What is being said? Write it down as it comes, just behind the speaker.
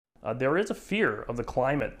There is a fear of the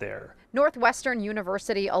climate there. Northwestern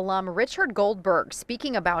University alum Richard Goldberg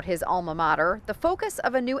speaking about his alma mater, the focus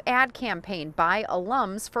of a new ad campaign by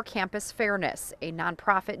alums for Campus Fairness, a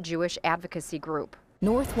nonprofit Jewish advocacy group.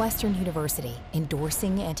 Northwestern University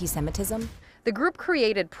endorsing anti-Semitism? The group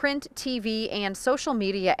created print, TV, and social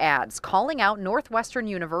media ads calling out Northwestern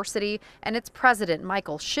University and its president,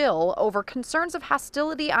 Michael Schill, over concerns of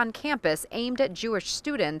hostility on campus aimed at Jewish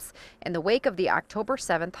students in the wake of the October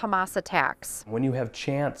 7th Hamas attacks. When you have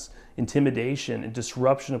chants, intimidation, and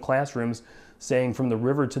disruption of classrooms saying from the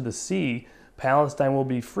river to the sea, Palestine will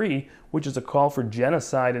be free, which is a call for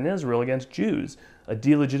genocide in Israel against Jews, a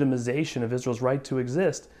delegitimization of Israel's right to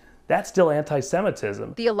exist, that's still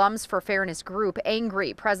anti-Semitism. The Alums for Fairness group,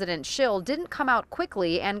 angry President Schill, didn't come out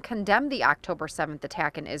quickly and condemn the October 7th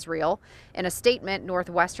attack in Israel. In a statement,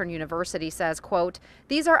 Northwestern University says, quote,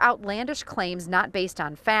 "These are outlandish claims not based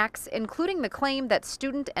on facts, including the claim that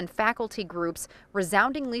student and faculty groups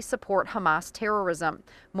resoundingly support Hamas terrorism.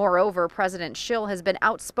 Moreover, President Schill has been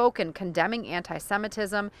outspoken condemning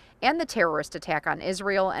anti-Semitism and the terrorist attack on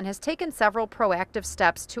Israel and has taken several proactive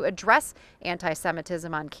steps to address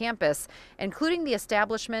anti-Semitism on campus, including the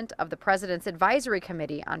establishment of the President's Advisory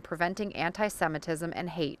Committee on Preventing Anti-Semitism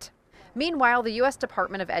and Hate." Meanwhile, the U.S.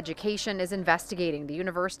 Department of Education is investigating the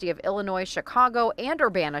University of Illinois Chicago and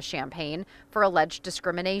Urbana-Champaign for alleged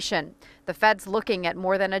discrimination. The Fed's looking at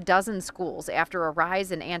more than a dozen schools after a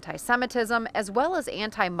rise in anti-Semitism, as well as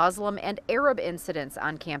anti-Muslim and Arab incidents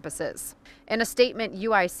on campuses. In a statement,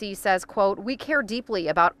 UIC says, quote, "We care deeply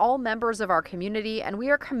about all members of our community, and we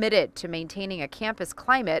are committed to maintaining a campus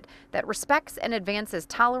climate that respects and advances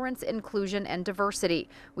tolerance, inclusion, and diversity.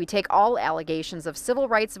 We take all allegations of civil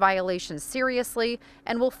rights violations seriously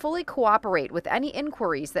and will fully cooperate with any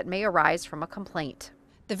inquiries that may arise from a complaint."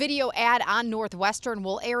 The video ad on Northwestern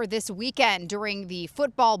will air this weekend during the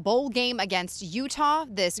football bowl game against Utah.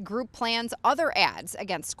 This group plans other ads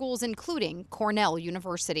against schools, including Cornell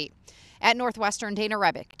University. At Northwestern, Dana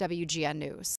Rebik, WGN News.